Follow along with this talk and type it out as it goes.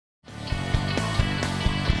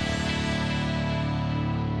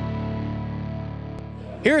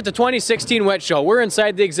Here at the 2016 WWETT Show, we're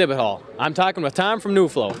inside the exhibit hall. I'm talking with Tom from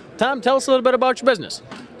NewFlow. Tom, tell us a little bit about your business.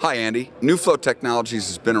 Hi, Andy. NewFlow Technologies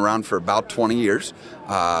has been around for about 20 years.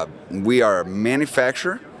 We are a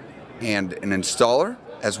manufacturer and an installer,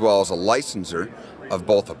 as well as a licenser of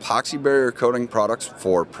both epoxy barrier coating products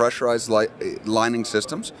for pressurized lining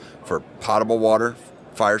systems, for potable water,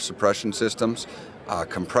 fire suppression systems,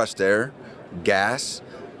 compressed air, gas,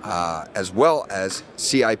 as well as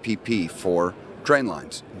CIPP for drain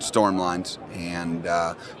lines, storm lines, and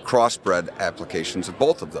crossbred applications of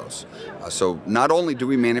both of those. So not only do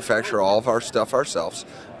we manufacture all of our stuff ourselves,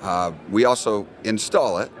 we also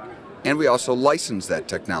install it, and we also license that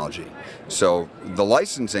technology. So the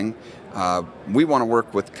licensing, we want to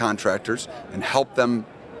work with contractors and help them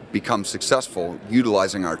become successful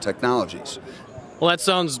utilizing our technologies. Well, that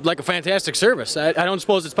sounds like a fantastic service. I don't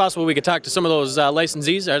suppose it's possible we could talk to some of those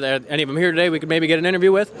licensees. Are there any of them here today we could maybe get an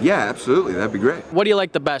interview with? Yeah, absolutely. That'd be great. What do you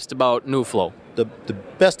like the best about NewFlow? The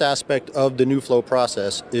best aspect of the NewFlow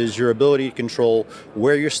process is your ability to control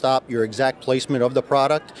where you stop, your exact placement of the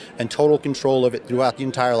product, and total control of it throughout the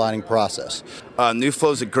entire lining process.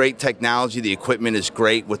 NewFlow is a great technology. The equipment is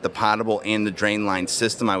great with the potable and the drain line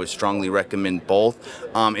system. I would strongly recommend both.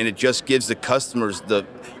 And it just gives the customers the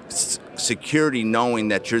security knowing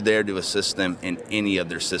that you're there to assist them in any of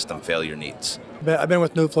their system failure needs. I've been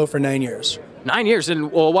with NewFlow for 9 years. 9 years,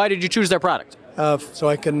 and well, why did you choose their product? So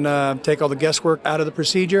I can take all the guesswork out of the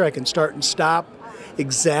procedure. I can start and stop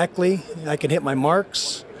exactly. I can hit my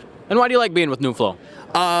marks. And why do you like being with NewFlow?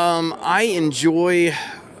 I enjoy,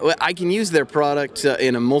 I can use their product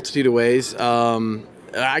in a multitude of ways.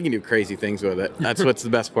 I can do crazy things with it. That's what's the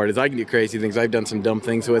best part, is I can do crazy things. I've done some dumb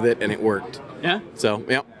things with it, and it worked. Yeah? So,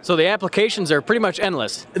 yeah. So the applications are pretty much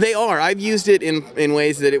endless. They are. I've used it in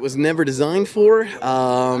ways that it was never designed for,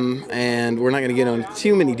 and we're not going to get on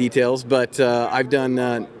too many details, but I've done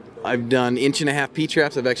 1.5-inch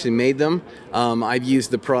P-traps. I've actually made them. I've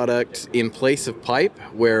used the product in place of pipe,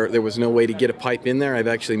 where there was no way to get a pipe in there. I've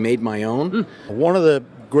actually made my own. One of the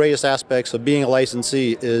greatest aspects of being a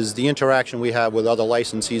licensee is the interaction we have with other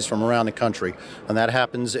licensees from around the country, and that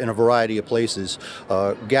happens in a variety of places.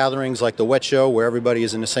 Gatherings like the WWETT Show, where everybody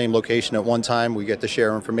is in the same location at one time, we get to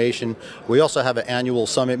share information. We also have an annual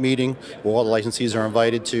summit meeting where all the licensees are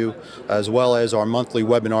invited to, as well as our monthly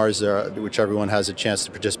webinars, which everyone has a chance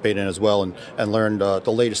to participate in as well, and learn the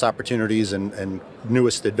latest opportunities and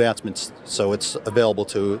newest advancements, so it's available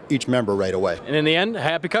to each member right away. And in the end, a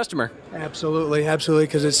happy customer. Absolutely, absolutely,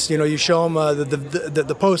 because it's, you show them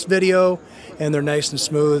the post video, and they're nice and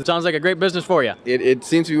smooth. Sounds like a great business for you. It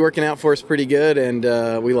seems to be working out for us pretty good, and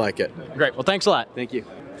we like it. Great. Well, thanks a lot. Thank you.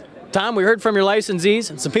 Tom, we heard from your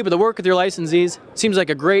licensees and some people that work with your licensees. Seems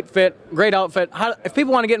like a great fit, great outfit. If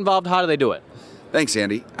people want to get involved, how do they do it? Thanks,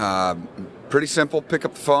 Andy. Pretty simple. Pick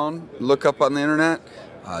up the phone, look up on the internet,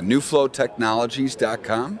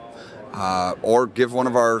 newflowtechnologies.com, or give one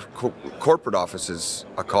of our corporate offices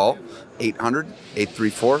a call,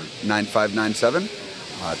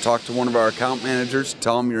 800-834-9597. Talk to one of our account managers,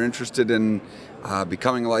 tell them you're interested in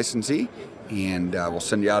becoming a licensee, and we'll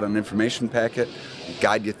send you out an information packet,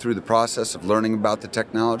 guide you through the process of learning about the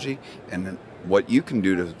technology and what you can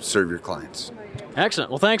do to serve your clients.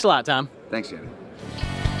 Excellent. Well, thanks a lot, Tom. Thanks, Andy.